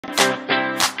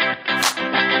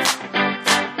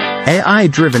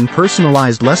AI-driven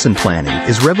personalized lesson planning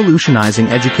is revolutionizing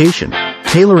education,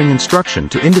 tailoring instruction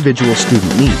to individual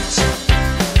student needs.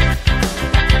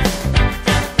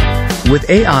 With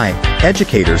AI,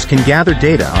 educators can gather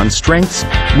data on strengths,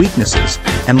 weaknesses,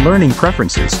 and learning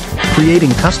preferences, creating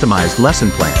customized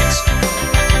lesson plans.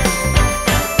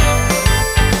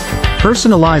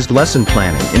 Personalized lesson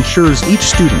planning ensures each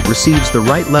student receives the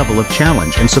right level of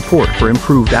challenge and support for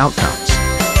improved outcomes.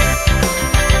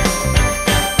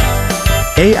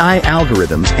 AI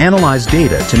algorithms analyze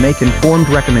data to make informed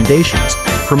recommendations,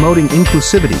 promoting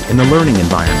inclusivity in the learning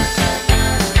environment.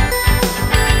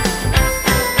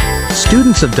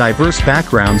 Students of diverse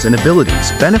backgrounds and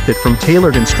abilities benefit from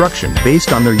tailored instruction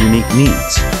based on their unique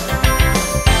needs.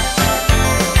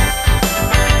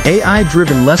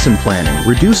 AI-driven lesson planning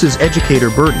reduces educator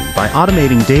burden by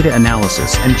automating data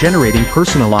analysis and generating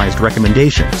personalized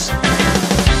recommendations.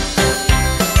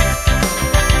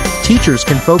 Teachers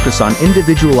can focus on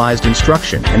individualized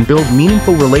instruction and build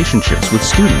meaningful relationships with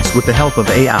students with the help of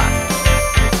AI.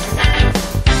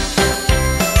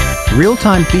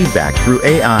 Real-time feedback through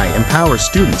AI empowers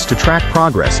students to track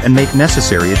progress and make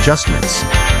necessary adjustments.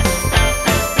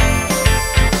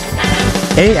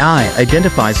 AI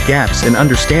identifies gaps in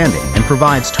understanding and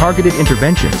provides targeted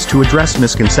interventions to address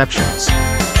misconceptions.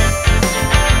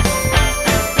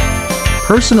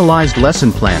 Personalized lesson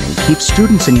planning keeps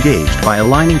students engaged by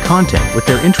aligning content with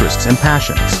their interests and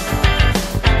passions.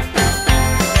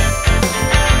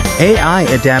 AI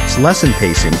adapts lesson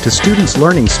pacing to students'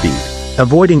 learning speed,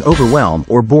 avoiding overwhelm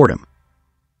or boredom.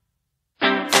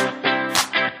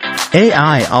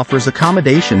 AI offers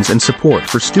accommodations and support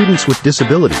for students with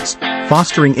disabilities,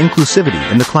 fostering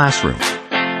inclusivity in the classroom.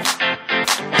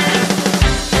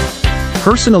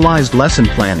 Personalized lesson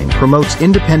planning promotes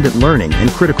independent learning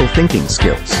and critical thinking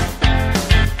skills.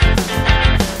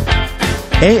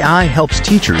 AI helps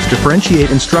teachers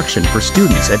differentiate instruction for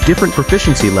students at different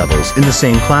proficiency levels in the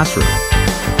same classroom.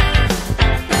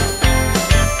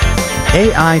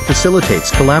 AI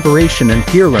facilitates collaboration and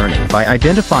peer learning by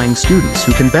identifying students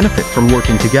who can benefit from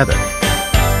working together.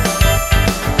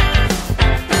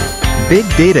 Big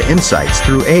data insights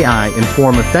through AI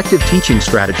inform effective teaching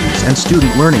strategies and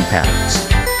student learning patterns.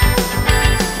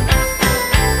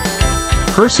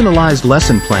 Personalized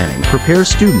lesson planning prepares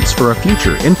students for a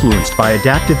future influenced by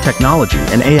adaptive technology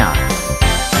and AI.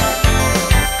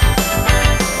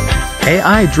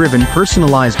 AI-driven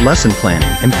personalized lesson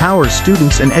planning empowers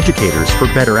students and educators for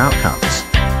better outcomes.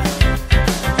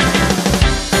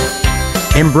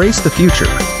 Embrace the future.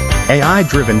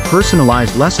 AI-driven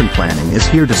personalized lesson planning is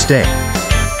here to stay.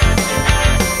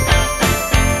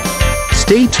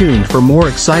 Stay tuned for more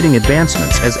exciting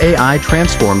advancements as AI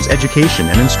transforms education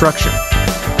and instruction.